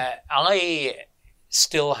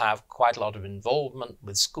still have quite a lot of involvement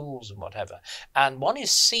with schools and whatever, and one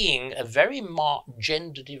is seeing a very marked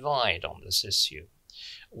gender divide on this issue.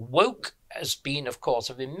 Woke has been, of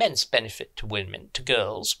course, of immense benefit to women, to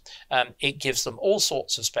girls. It gives them all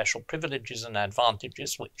sorts of special privileges and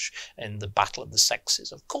advantages, which in the battle of the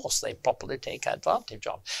sexes, of course, they properly take advantage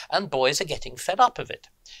of. And boys are getting fed up of it.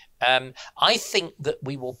 I think that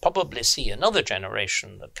we will probably see another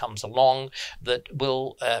generation that comes along that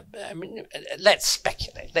will, let's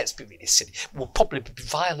speculate, let's be really silly, will probably be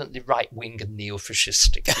violently right-wing and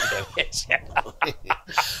neo-fascistic.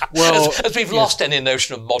 Well, as we've lost any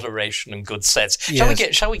notion of moderation and good sense.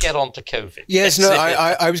 Shall we get on to COVID? Yes,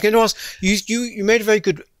 I was going to ask, you made a very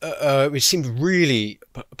good, it seemed really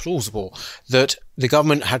plausible that the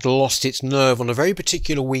government had lost its nerve on a very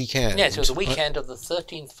particular weekend. Yes, it was the weekend of the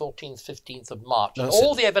 13th, 14th, 15th of March. And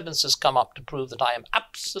all the evidence has come up to prove that I am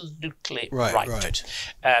absolutely right.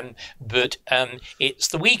 But it's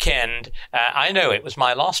the weekend. I know it was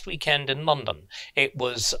my last weekend in London. It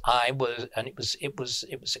was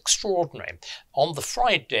extraordinary. On the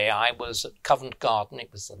Friday, I was at Covent Garden.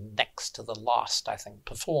 It was the next to the last, I think,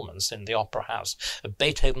 performance in the Opera House of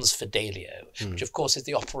Beethoven's Fidelio, which of course is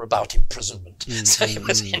the opera about imprisonment. So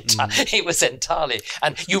it was entirely,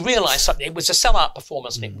 and you realise something. It was a sellout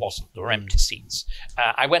performance, and it wasn't. There were empty seats.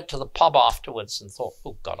 I went to the pub afterwards and thought,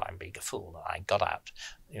 "Oh God, I'm being a fool." And I got out,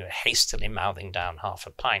 hastily mouthing down half a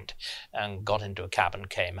pint, and got into a cab and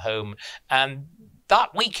came home. And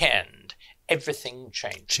that weekend, everything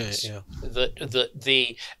changes.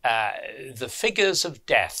 The figures of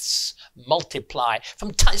deaths multiply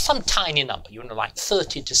from some tiny number, like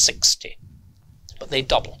 30 to 60, but they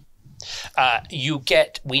double.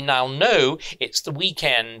 We now know it's the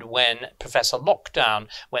weekend when Professor Lockdown,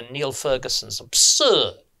 when Neil Ferguson's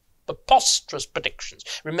absurd, preposterous predictions.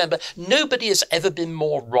 Remember, nobody has ever been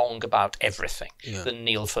more wrong about everything than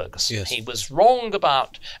Neil Ferguson. Yes. He was wrong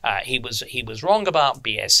about he was wrong about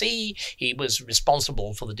BSE. He was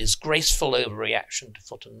responsible for the disgraceful overreaction to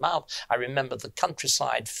foot and mouth. I remember the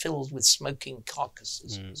countryside filled with smoking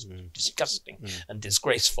carcasses. It was disgusting and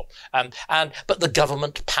disgraceful. But the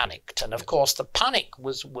government panicked, and of course the panic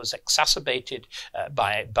was exacerbated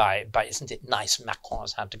by isn't it nice Macron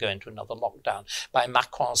has had to go into another lockdown, by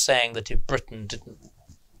Macron saying that if Britain didn't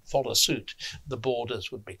follow suit, the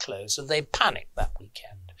borders would be closed. And they panicked that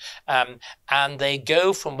weekend. And they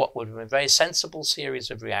go from what would have been a very sensible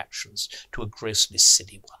series of reactions to a grossly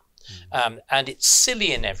silly one. And it's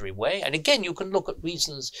silly in every way. And again, you can look at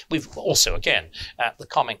reasons. We've also, again, the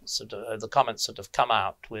comments that have come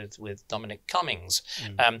out with Dominic Cummings.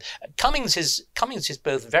 Cummings is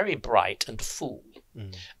both very bright and a fool.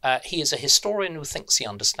 He is a historian who thinks he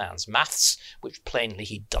understands maths, which plainly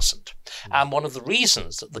he doesn't. And one of the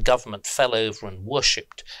reasons that the government fell over and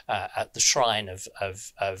worshipped at the shrine of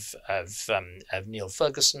Neil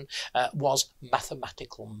Ferguson was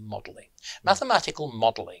mathematical modelling. Mathematical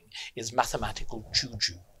modelling is mathematical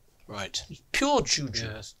juju. Right. Pure juju.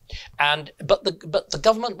 Yes. But the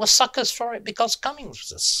government were suckers for it because Cummings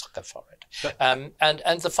was a sucker for it.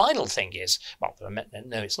 And the final thing is,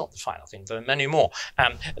 it's not the final thing. There are many more.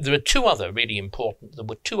 There were two other really important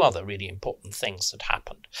things that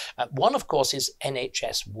happened. One, of course, is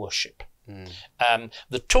NHS worship.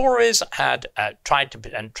 The Tories had tried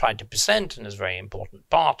to present, and as a very important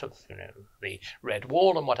part of the Red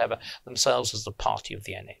Wall and whatever, themselves as the party of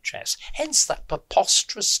the NHS. Hence that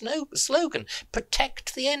preposterous slogan: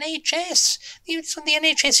 "Protect the NHS." The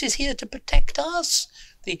NHS is here to protect us.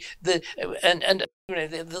 The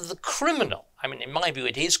criminal. I mean, in my view,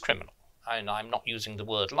 it is criminal. and I'm not using the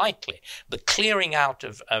word lightly, the clearing out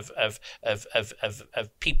of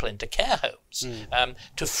people into care homes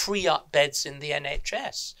to free up beds in the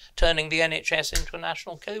NHS, turning the NHS into a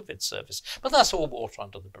national COVID service. But that's all water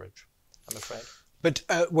under the bridge, I'm afraid. But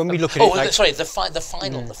when we look at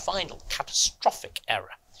the final catastrophic error.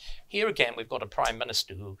 Here again, we've got a Prime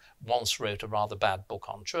Minister who once wrote a rather bad book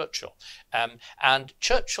on Churchill. And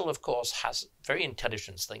Churchill, of course, has very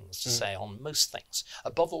intelligent things to say on most things,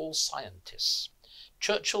 above all scientists.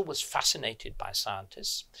 Churchill was fascinated by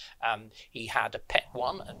scientists. He had a pet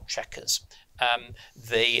one at Chequers,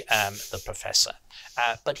 the professor.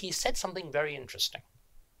 But he said something very interesting.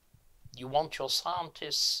 You want your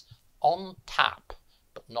scientists on tap,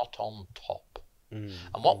 but not on top.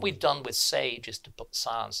 And what we've done with SAGE is to put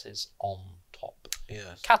sciences on top.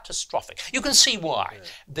 Yes. Catastrophic. You can see why.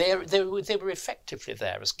 Yeah. They were effectively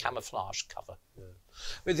there as camouflage cover. Yeah.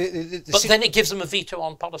 But then it gives them a veto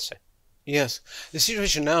on policy. Yes. The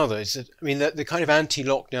situation now, though, is that, I mean, the kind of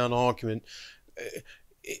anti-lockdown argument,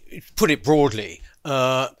 put it broadly,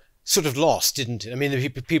 sort of lost, didn't it? I mean, the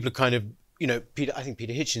people are kind of, you know, I think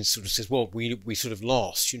Peter Hitchens sort of says, well, we sort of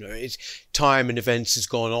lost, you know, it's time and events has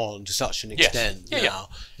gone on to such an extent now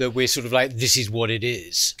that we're sort of like, this is what it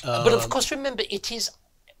is. But of course, remember, it's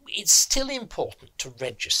still important to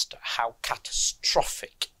register how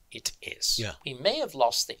catastrophic it is. Yeah. We may have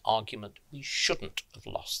lost the argument. We shouldn't have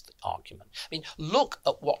lost the argument. I mean, look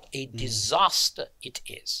at what a disaster it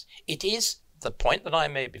is. It is the point that I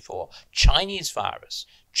made before, Chinese virus,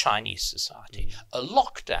 Chinese society. A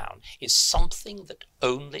lockdown is something that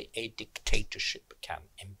only a dictatorship can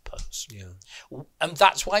impose. Yeah. And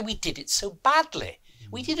that's why we did it so badly.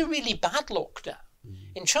 We did a really bad lockdown.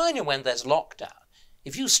 In China, when there's lockdown,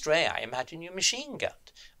 if you stray, I imagine you're machine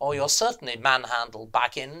gunned, or you're certainly manhandled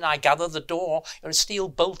back in, and I gather the door, a steel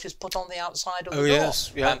bolt is put on the outside of the door.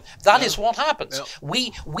 Yes. Yeah. That is what happens.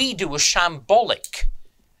 Yeah. We do a shambolic,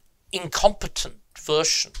 incompetent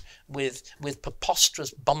version with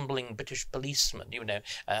preposterous, bumbling British policemen, you know,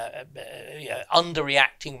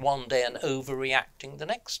 underreacting one day and overreacting the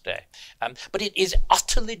next day. But it is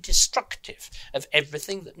utterly destructive of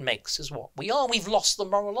everything that makes us what we are. We've lost the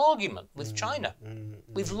moral argument with China.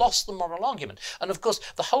 We've lost the moral argument. And of course,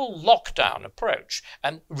 the whole lockdown approach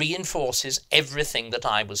reinforces everything that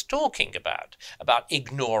I was talking about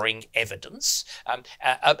ignoring evidence,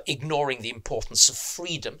 ignoring the importance of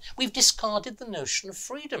freedom. We've discarded the notion of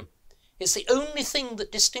freedom. It's the only thing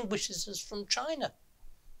that distinguishes us from China.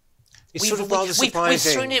 It's sort of rather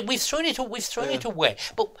surprising. We've thrown it away.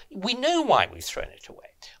 But we know why we've thrown it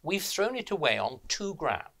away. We've thrown it away on two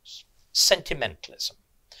grounds. Sentimentalism,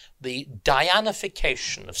 the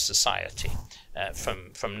Dianification of society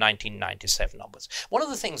from 1997 onwards. One of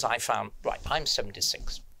the things I found, I'm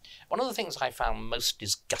 76. One of the things I found most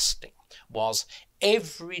disgusting was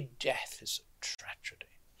every death is a tragedy.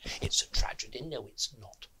 It's a tragedy. No, it's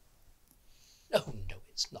not. Oh, no,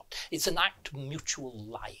 it's not. It's an act of mutual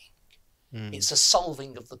lying. It's a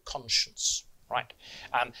solving of the conscience, right?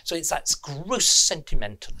 So it's that gross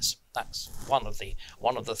sentimentalism. That's one of the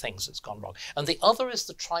things that's gone wrong. And the other is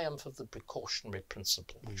the triumph of the precautionary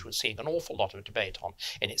principle, which we're seeing an awful lot of debate on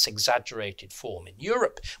in its exaggerated form in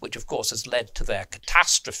Europe, which of course has led to their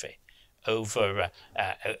catastrophe over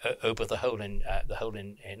the whole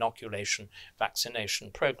inoculation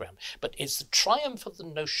vaccination program. But it's the triumph of the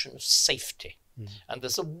notion of safety. And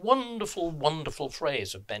there's a wonderful, wonderful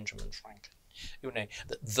phrase of Benjamin Franklin, you know,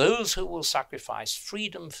 that those who will sacrifice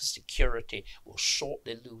freedom for security will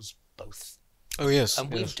shortly lose both. Oh yes.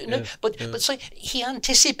 And yes, but so he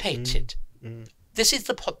anticipated. This is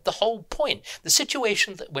the whole point. The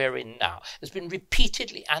situation that we're in now has been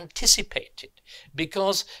repeatedly anticipated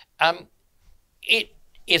because it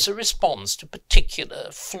is a response to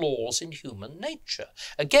particular flaws in human nature.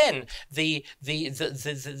 Again, the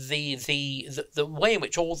way in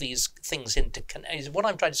which all these things interconnect, what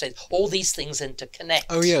I'm trying to say is all these things interconnect.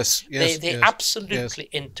 Oh yes, they absolutely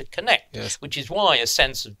interconnect, which is why a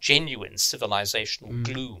sense of genuine civilizational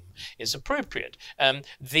gloom is appropriate.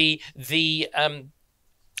 It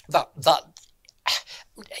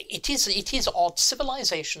is odd.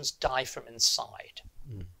 Civilizations die from inside.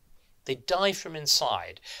 They die from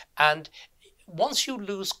inside. And once you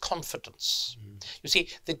lose confidence, you see,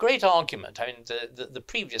 the great argument, I mean, the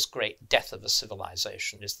previous great death of a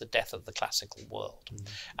civilization is the death of the classical world.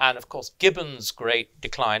 And of course, Gibbon's great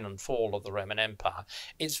decline and fall of the Roman Empire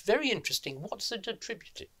is very interesting. What's it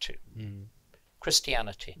attributed to?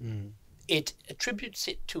 Christianity. it attributes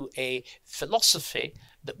it to a philosophy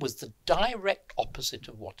that was the direct opposite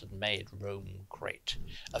of what had made Rome great,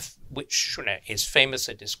 which is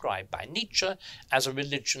famously described by Nietzsche as a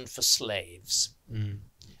religion for slaves.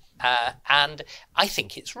 And I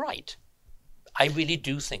think it's right. I really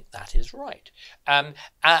do think that is right. And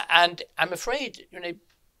I'm afraid,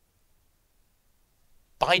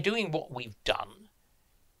 by doing what we've done,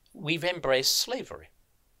 we've embraced slavery.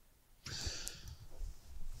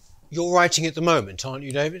 You're writing at the moment, aren't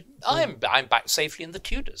you, David? I'm back safely in the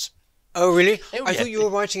Tudors. Oh, really? Oh, I yeah. thought you were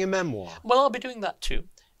writing a memoir. Well, I'll be doing that too.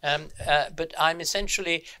 But I'm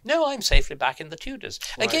I'm safely back in the Tudors.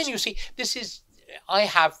 Right. Again, you see, I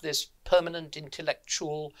have this permanent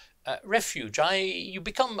intellectual refuge. You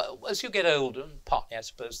become, as you get older, and partly, I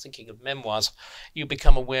suppose, thinking of memoirs, you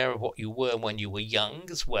become aware of what you were when you were young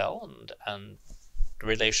as well, and the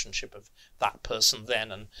relationship of that person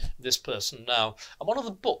then and this person now. And one of the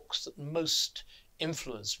books that most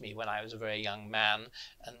influenced me when I was a very young man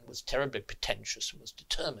and was terribly pretentious and was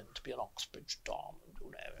determined to be an Oxbridge Don,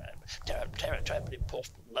 terribly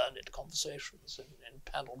important learned conversations in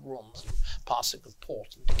panelled rooms and passing of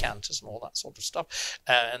port and decanters and all that sort of stuff.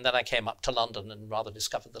 And then I came up to London and rather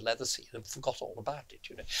discovered the leather scene and forgot all about it,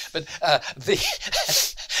 But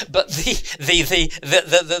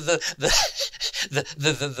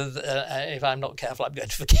if I'm not careful, I'm going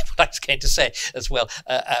to forget what I was going to say as well.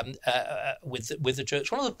 With the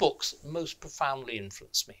jokes, one of the books that most profoundly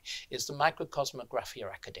influenced me is the Microcosmographia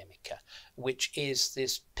Academica, which is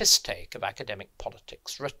this piss take of academic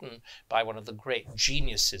politics, written by one of the great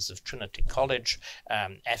geniuses of Trinity College,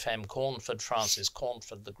 F.M. Cornford, Francis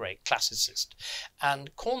Cornford, the great classicist.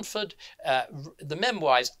 And Cornford, the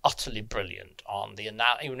memoir is utterly brilliant on the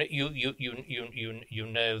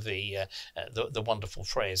the wonderful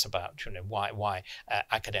phrase about why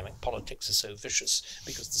academic politics are so vicious,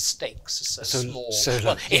 because the stakes are so small.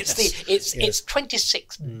 It's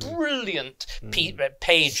 26 brilliant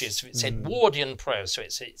pages. It's Edwardian prose, so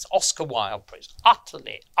it's Oscar Wilde prose,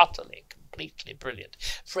 utterly, completely brilliant.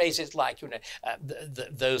 Phrases like,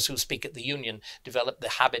 those who speak at the Union develop the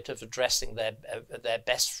habit of addressing their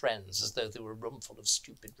best friends as though they were a room full of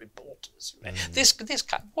stupid reporters. This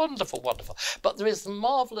kind, wonderful. But there is the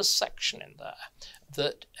marvelous section in there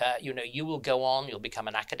that you will go on, you'll become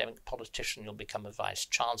an academic politician, you'll become a vice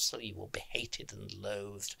chancellor, you will be hated and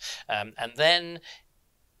loathed, and then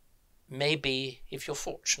maybe, if you're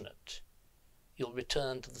fortunate, you'll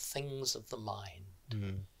return to the things of the mind.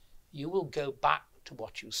 You will go back to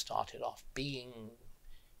what you started off being: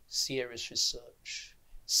 serious research,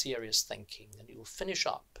 serious thinking, and you will finish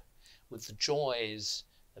up with the joys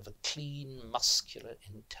of a clean, muscular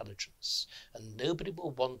intelligence, and nobody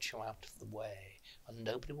will want you out of the way, and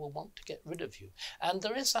nobody will want to get rid of you. And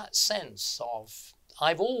there is that sense of,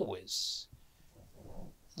 I've always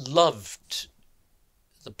loved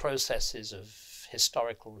the processes of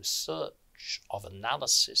historical research, of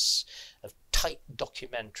analysis, of tight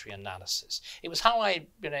documentary analysis. It was how I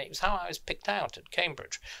was picked out at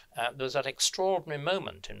Cambridge. There was that extraordinary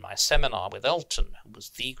moment in my seminar with Elton, who was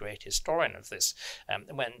the great historian of this,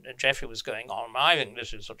 when Geoffrey was going on, I think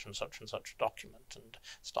this is such and such and such a document, and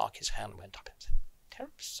Starkey's hand went up and said,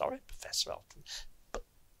 "Terribly sorry, Professor Elton, but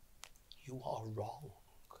you are wrong."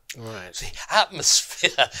 Right. The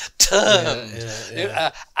atmosphere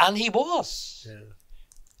turned, and he was. Yeah.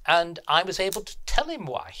 And I was able to tell him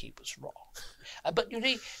why he was wrong. But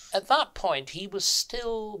at that point, he was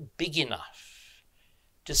still big enough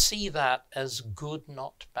to see that as good,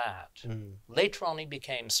 not bad. Later on, he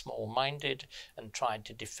became small-minded and tried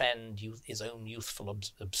to defend his own youthful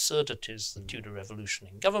absurdities, the Tudor Revolution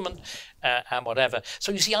in government, and whatever.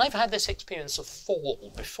 So you see, I've had this experience of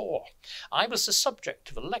fall before. I was the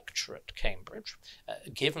subject of a lecture at Cambridge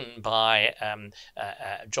given by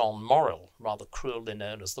John Morrill, rather cruelly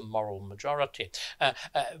known as the Moral Majority,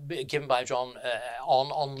 given by John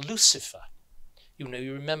on Lucifer. You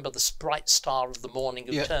remember the bright star of the morning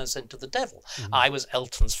who turns into the devil. I was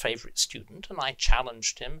Elton's favourite student, and I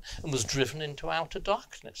challenged him and was driven into outer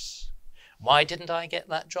darkness. Why didn't I get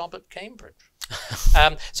that job at Cambridge?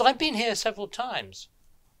 So I've been here several times.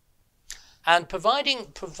 And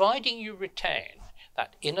providing you retain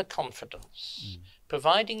that inner confidence,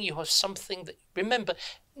 providing you have something that, remember,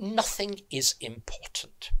 nothing is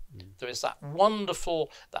important. There is that wonderful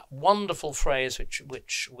phrase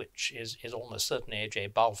which is almost certainly A.J.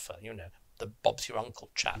 Balfour, the Bob's your uncle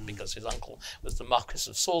chap, because his uncle was the Marquis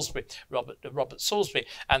of Salisbury, Robert Salisbury,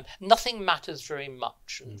 and nothing matters very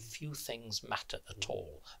much and few things matter at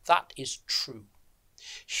all. That is true.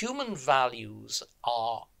 Human values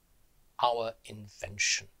are our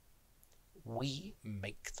invention. We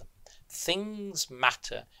make them. things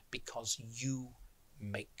matter because you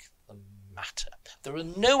make them matter. There are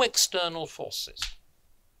no external forces.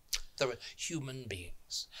 There are human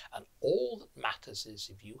beings. And all that matters is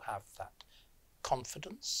if you have that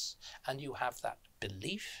confidence and you have that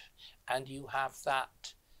belief and you have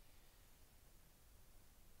that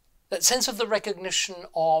sense of the recognition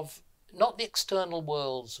of not the external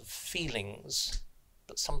worlds of feelings,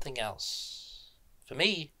 but something else. For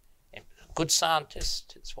me, a good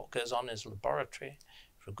scientist, it's what goes on in his laboratory.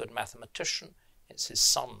 For a good mathematician, it's his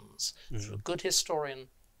sons. For a good historian,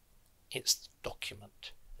 it's the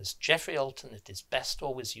document. As Geoffrey Elton at his best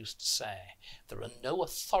always used to say, there are no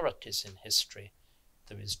authorities in history,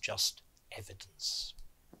 there is just evidence.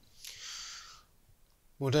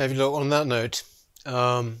 Well, David, look, on that note,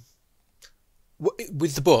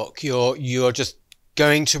 with the book, you're just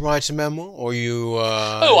going to write a memoir, or you?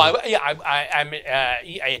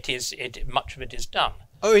 Much of it is done.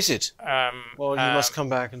 Oh, is it? Well, you must come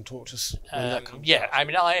back and talk to us when that comes yeah, out. I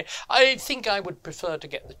mean, I think I would prefer to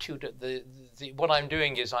get the two. What I'm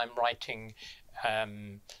doing is I'm writing.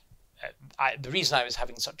 The reason I was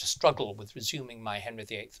having such a struggle with resuming my Henry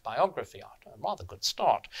VIII biography after a rather good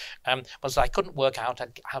start was I couldn't work out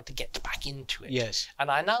how to get back into it. Yes.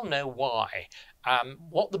 And I now know why.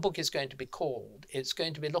 What the book is going to be called, it's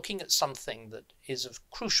going to be looking at something that is of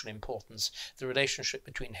crucial importance, the relationship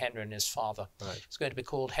between Henry and his father. Right. It's going to be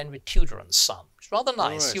called Henry Tudor and Son, which is rather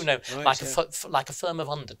nice, right, like a firm of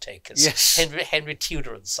undertakers. Yes. Henry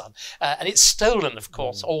Tudor and Son. And it's stolen, of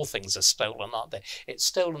course. All things are stolen, aren't they? It's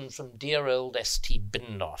stolen from dear old S.T.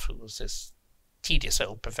 Bindoff, who was this tedious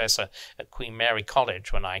old professor at Queen Mary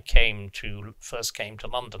College when I first came to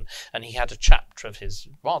London, and he had a chapter of his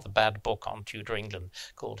rather bad book on Tudor England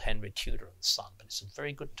called Henry Tudor and Son, but it's a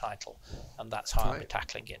very good title, and that's how I'll be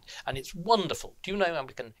tackling it. And it's wonderful. Do you know,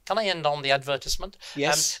 can I end on the advertisement?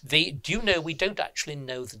 Yes. Do you know we don't actually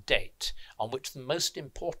know the date on which the most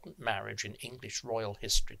important marriage in English royal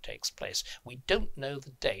history takes place? We don't know the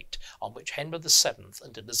date on which Henry VII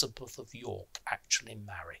and Elizabeth of York actually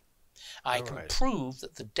marry. I can prove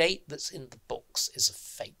that the date that's in the books is a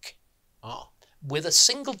fake. With a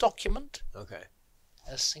single document. Okay.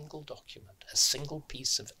 A single document, a single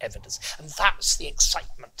piece of evidence. And that's the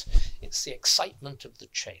excitement. It's the excitement of the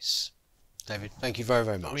chase. David, thank you very,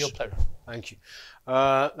 very much. Real pleasure. Thank you.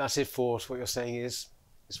 That's it for What You're Saying Is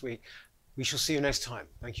this week. We shall see you next time.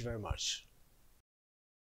 Thank you very much.